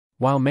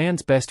While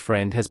man's best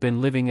friend has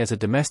been living as a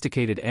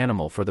domesticated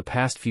animal for the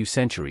past few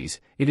centuries,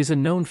 it is a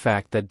known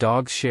fact that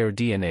dogs share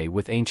DNA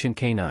with ancient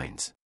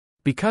canines.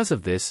 Because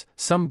of this,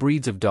 some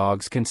breeds of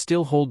dogs can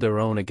still hold their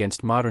own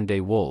against modern-day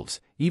wolves,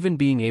 even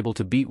being able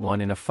to beat one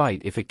in a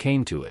fight if it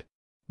came to it.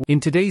 In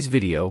today's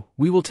video,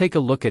 we will take a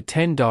look at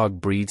 10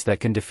 dog breeds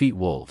that can defeat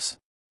wolves.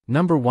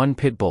 Number 1.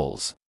 Pit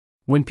Bulls.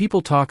 When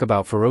people talk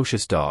about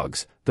ferocious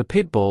dogs, the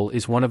Pit Bull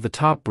is one of the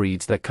top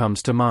breeds that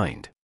comes to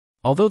mind.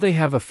 Although they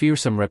have a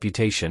fearsome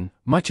reputation,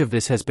 much of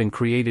this has been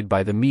created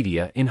by the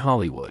media in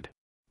Hollywood.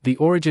 The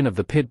origin of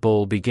the Pit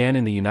Bull began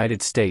in the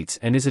United States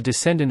and is a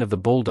descendant of the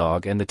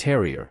Bulldog and the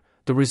Terrier,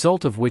 the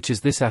result of which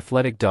is this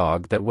athletic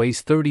dog that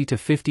weighs 30 to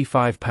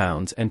 55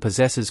 pounds and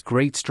possesses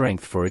great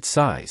strength for its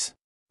size.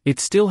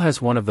 It still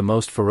has one of the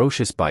most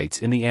ferocious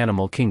bites in the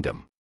animal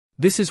kingdom.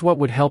 This is what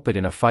would help it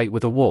in a fight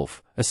with a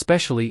wolf,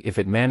 especially if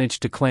it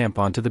managed to clamp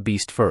onto the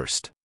beast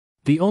first.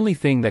 The only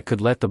thing that could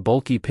let the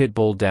bulky Pit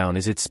Bull down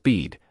is its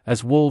speed,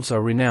 as wolves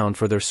are renowned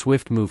for their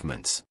swift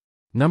movements.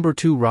 Number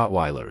 2.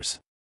 Rottweilers.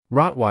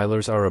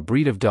 Rottweilers are a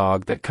breed of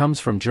dog that comes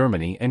from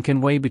Germany and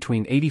can weigh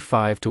between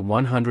 85 to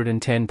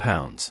 110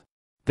 pounds.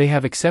 They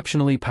have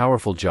exceptionally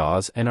powerful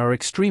jaws and are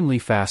extremely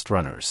fast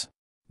runners.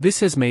 This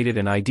has made it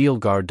an ideal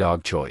guard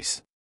dog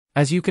choice.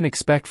 As you can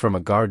expect from a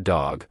guard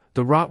dog,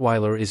 the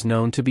Rottweiler is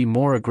known to be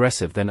more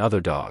aggressive than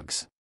other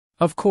dogs.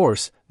 Of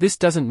course, this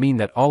doesn't mean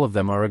that all of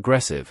them are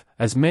aggressive,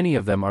 as many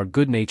of them are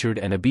good-natured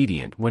and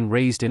obedient when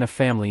raised in a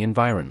family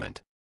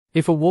environment.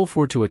 If a wolf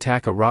were to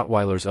attack a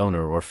Rottweiler's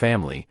owner or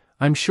family,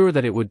 I'm sure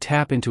that it would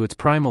tap into its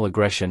primal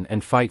aggression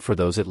and fight for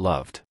those it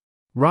loved.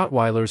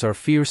 Rottweilers are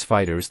fierce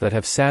fighters that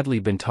have sadly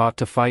been taught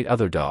to fight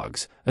other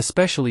dogs,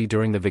 especially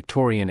during the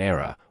Victorian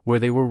era, where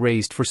they were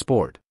raised for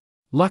sport.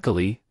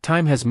 Luckily,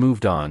 time has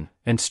moved on,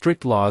 and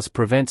strict laws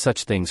prevent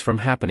such things from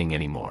happening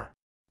anymore.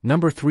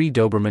 Number 3.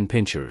 Doberman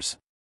Pinschers.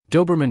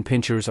 Doberman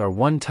Pinschers are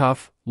one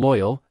tough,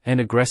 loyal, and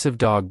aggressive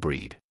dog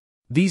breed.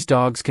 These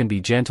dogs can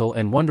be gentle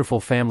and wonderful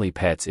family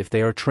pets if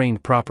they are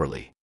trained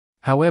properly.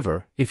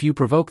 However, if you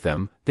provoke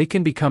them, they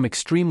can become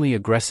extremely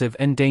aggressive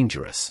and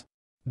dangerous.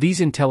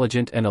 These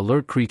intelligent and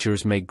alert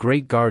creatures make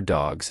great guard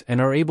dogs and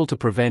are able to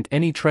prevent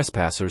any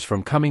trespassers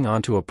from coming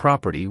onto a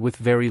property with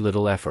very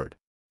little effort.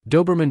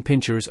 Doberman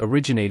Pinschers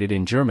originated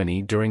in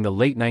Germany during the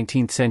late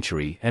 19th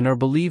century and are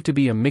believed to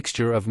be a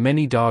mixture of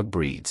many dog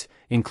breeds,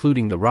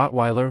 including the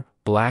Rottweiler,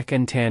 Black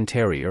and Tan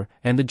Terrier,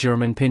 and the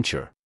German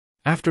Pinscher.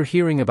 After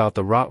hearing about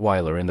the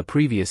Rottweiler in the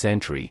previous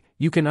entry,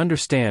 you can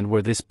understand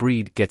where this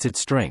breed gets its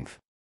strength.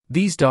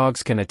 These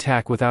dogs can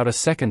attack without a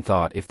second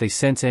thought if they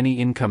sense any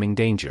incoming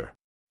danger.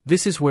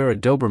 This is where a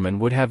Doberman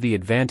would have the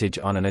advantage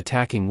on an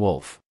attacking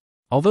wolf.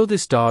 Although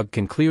this dog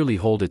can clearly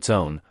hold its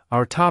own,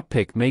 our top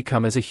pick may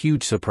come as a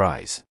huge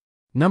surprise.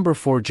 Number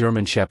 4.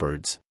 German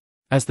Shepherds.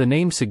 As the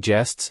name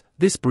suggests,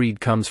 this breed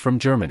comes from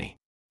Germany.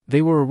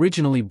 They were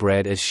originally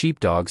bred as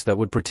sheepdogs that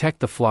would protect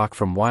the flock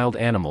from wild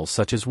animals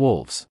such as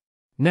wolves.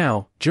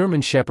 Now,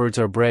 German Shepherds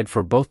are bred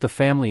for both the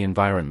family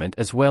environment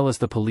as well as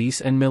the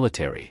police and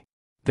military.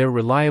 Their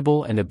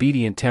reliable and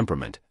obedient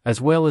temperament,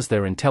 as well as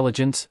their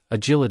intelligence,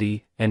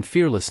 agility, and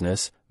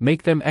fearlessness,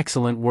 make them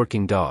excellent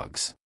working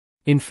dogs.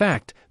 In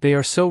fact, they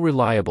are so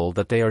reliable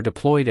that they are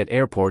deployed at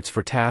airports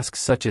for tasks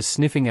such as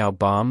sniffing out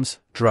bombs,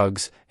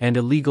 drugs, and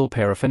illegal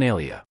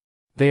paraphernalia.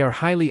 They are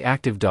highly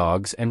active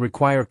dogs and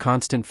require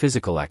constant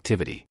physical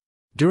activity.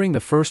 During the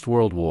First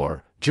World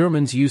War,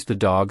 Germans used the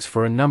dogs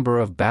for a number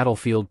of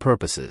battlefield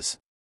purposes.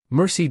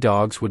 Mercy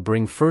dogs would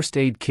bring first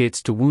aid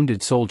kits to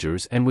wounded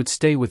soldiers and would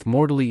stay with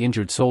mortally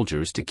injured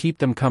soldiers to keep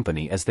them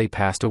company as they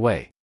passed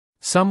away.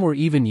 Some were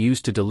even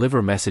used to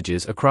deliver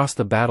messages across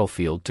the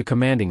battlefield to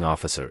commanding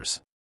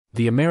officers.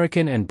 The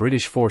American and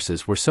British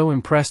forces were so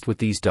impressed with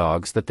these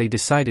dogs that they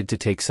decided to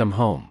take some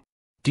home.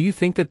 Do you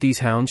think that these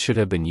hounds should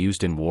have been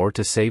used in war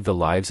to save the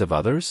lives of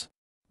others?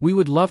 We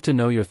would love to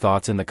know your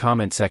thoughts in the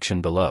comment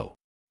section below.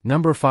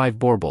 Number 5.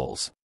 Boer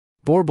Bulls.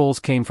 Boer Bulls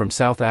came from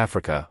South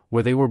Africa,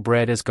 where they were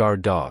bred as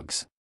guard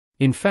dogs.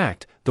 In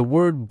fact, the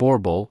word Boer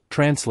Bull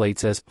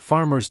translates as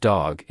farmer's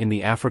dog in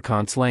the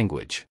Afrikaans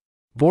language.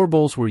 Boer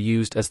Bulls were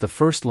used as the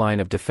first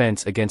line of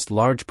defense against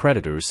large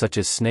predators such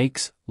as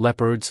snakes,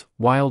 leopards,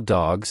 wild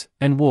dogs,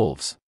 and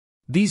wolves.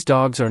 These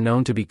dogs are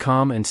known to be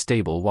calm and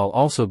stable while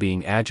also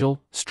being agile,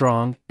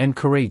 strong, and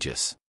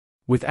courageous.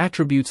 With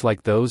attributes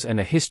like those and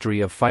a history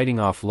of fighting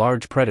off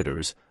large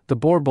predators, the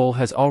Boer Bull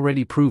has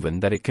already proven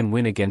that it can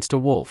win against a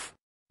wolf.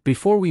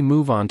 Before we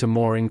move on to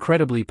more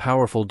incredibly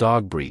powerful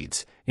dog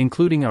breeds,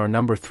 including our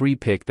number 3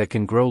 pick that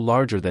can grow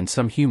larger than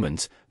some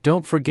humans,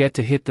 don't forget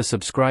to hit the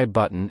subscribe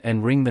button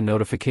and ring the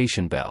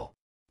notification bell.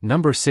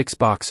 Number 6.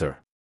 Boxer.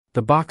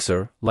 The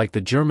Boxer, like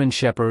the German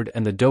Shepherd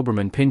and the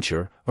Doberman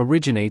Pinscher,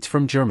 originates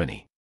from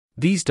Germany.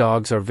 These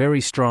dogs are very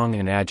strong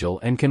and agile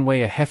and can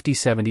weigh a hefty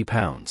 70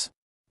 pounds.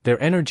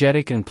 Their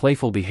energetic and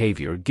playful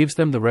behavior gives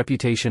them the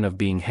reputation of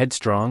being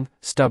headstrong,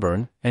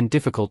 stubborn, and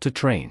difficult to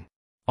train.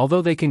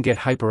 Although they can get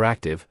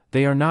hyperactive,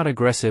 they are not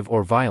aggressive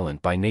or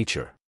violent by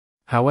nature.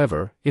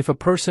 However, if a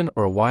person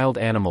or a wild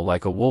animal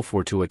like a wolf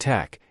were to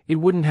attack, it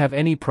wouldn't have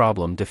any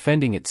problem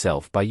defending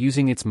itself by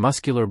using its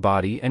muscular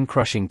body and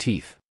crushing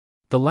teeth.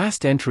 The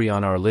last entry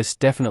on our list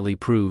definitely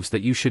proves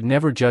that you should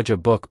never judge a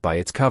book by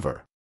its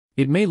cover.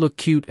 It may look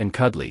cute and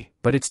cuddly,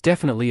 but it's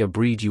definitely a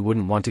breed you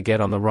wouldn't want to get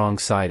on the wrong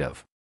side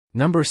of.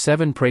 Number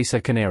 7.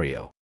 Presa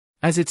Canario.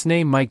 As its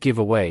name might give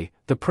away,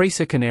 the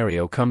Presa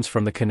Canario comes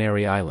from the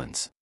Canary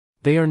Islands.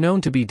 They are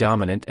known to be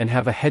dominant and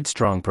have a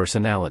headstrong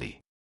personality.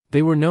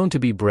 They were known to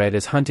be bred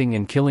as hunting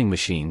and killing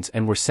machines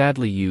and were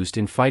sadly used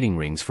in fighting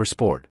rings for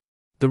sport.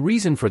 The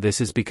reason for this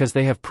is because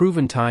they have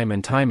proven time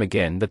and time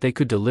again that they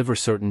could deliver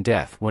certain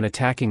death when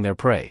attacking their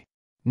prey.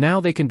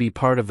 Now they can be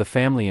part of the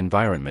family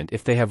environment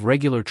if they have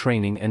regular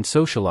training and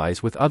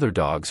socialize with other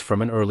dogs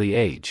from an early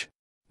age.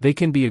 They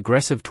can be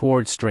aggressive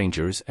towards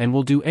strangers and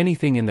will do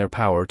anything in their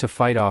power to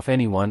fight off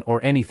anyone or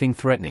anything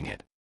threatening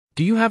it.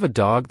 Do you have a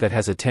dog that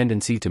has a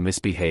tendency to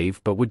misbehave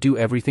but would do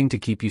everything to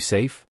keep you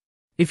safe?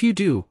 If you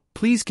do,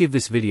 please give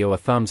this video a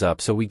thumbs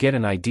up so we get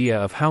an idea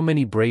of how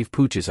many brave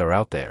pooches are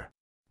out there.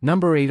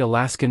 Number 8.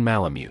 Alaskan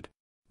Malamute.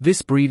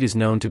 This breed is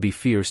known to be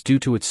fierce due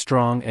to its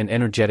strong and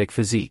energetic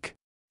physique.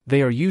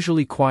 They are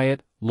usually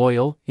quiet,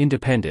 loyal,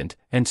 independent,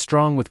 and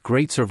strong with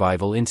great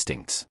survival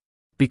instincts.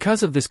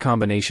 Because of this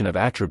combination of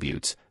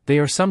attributes, they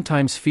are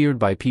sometimes feared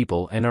by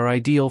people and are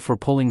ideal for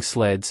pulling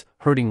sleds,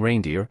 herding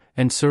reindeer,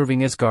 and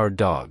serving as guard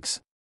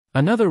dogs.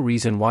 Another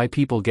reason why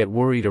people get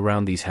worried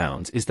around these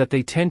hounds is that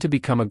they tend to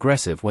become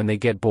aggressive when they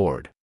get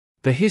bored.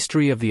 The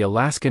history of the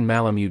Alaskan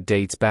Malamute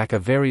dates back a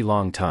very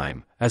long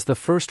time, as the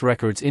first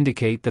records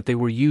indicate that they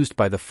were used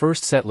by the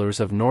first settlers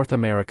of North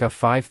America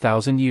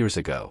 5,000 years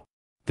ago.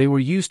 They were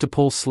used to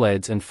pull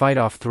sleds and fight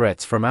off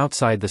threats from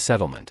outside the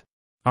settlement.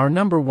 Our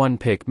number 1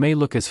 pick may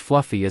look as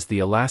fluffy as the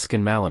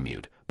Alaskan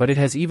Malamute, but it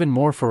has even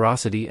more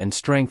ferocity and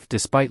strength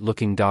despite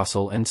looking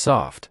docile and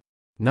soft.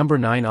 Number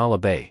 9.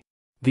 Alabay.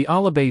 The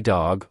Alabay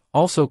dog,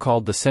 also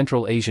called the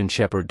Central Asian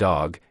Shepherd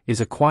dog, is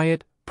a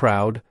quiet,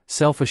 proud,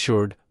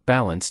 self-assured,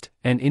 balanced,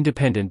 and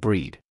independent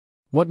breed.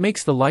 What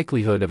makes the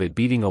likelihood of it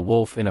beating a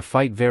wolf in a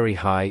fight very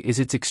high is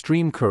its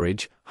extreme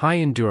courage, high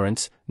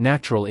endurance,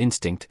 natural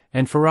instinct,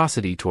 and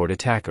ferocity toward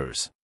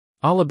attackers.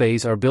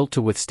 Alabays are built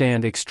to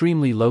withstand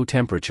extremely low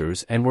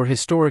temperatures and were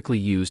historically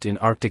used in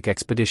Arctic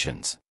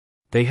expeditions.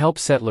 They help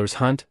settlers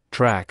hunt,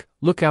 track,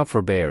 look out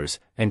for bears,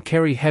 and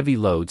carry heavy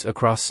loads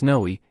across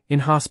snowy,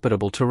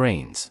 inhospitable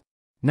terrains.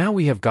 Now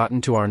we have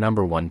gotten to our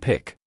number 1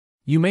 pick.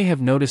 You may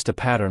have noticed a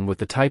pattern with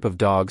the type of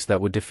dogs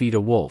that would defeat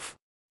a wolf.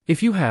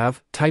 If you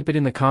have, type it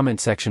in the comment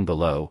section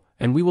below,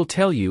 and we will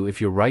tell you if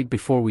you're right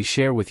before we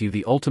share with you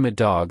the ultimate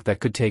dog that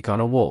could take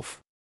on a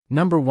wolf.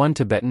 Number 1.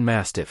 Tibetan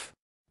Mastiff.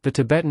 The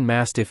Tibetan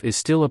Mastiff is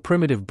still a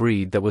primitive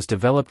breed that was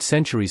developed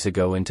centuries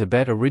ago in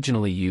Tibet,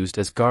 originally used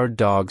as guard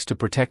dogs to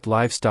protect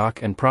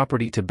livestock and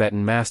property.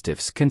 Tibetan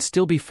Mastiffs can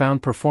still be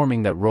found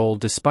performing that role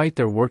despite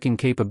their working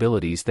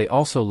capabilities. They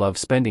also love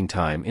spending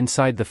time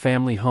inside the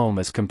family home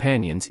as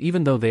companions,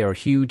 even though they are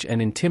huge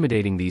and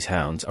intimidating. These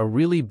hounds are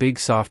really big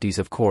softies,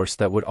 of course.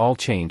 That would all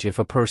change if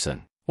a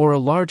person, or a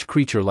large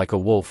creature like a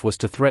wolf, was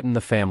to threaten the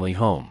family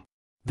home.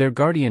 Their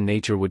guardian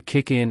nature would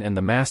kick in and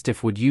the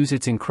Mastiff would use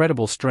its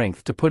incredible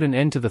strength to put an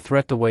end to the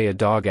threat. The way a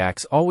dog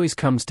acts always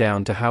comes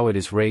down to how it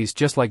is raised.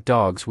 Just like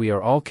dogs, we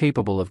are all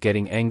capable of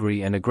getting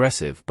angry and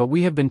aggressive, but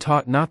we have been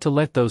taught not to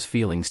let those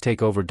feelings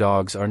take over.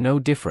 Dogs are no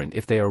different.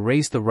 If they are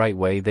raised the right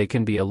way, they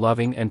can be a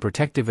loving and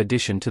protective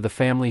addition to the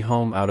family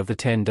home. Out of the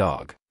 10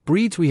 dog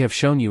breeds we have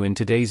shown you in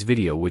today's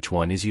video, which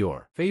one is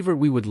your favorite?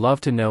 We would love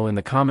to know in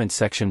the comments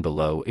section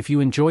below. If you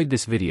enjoyed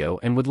this video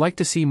and would like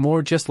to see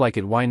more just like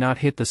it, why not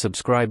hit the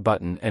subscribe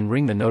button and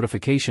ring the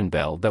notification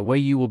bell? That way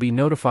you will be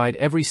notified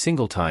every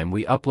single time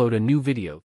we upload a new video.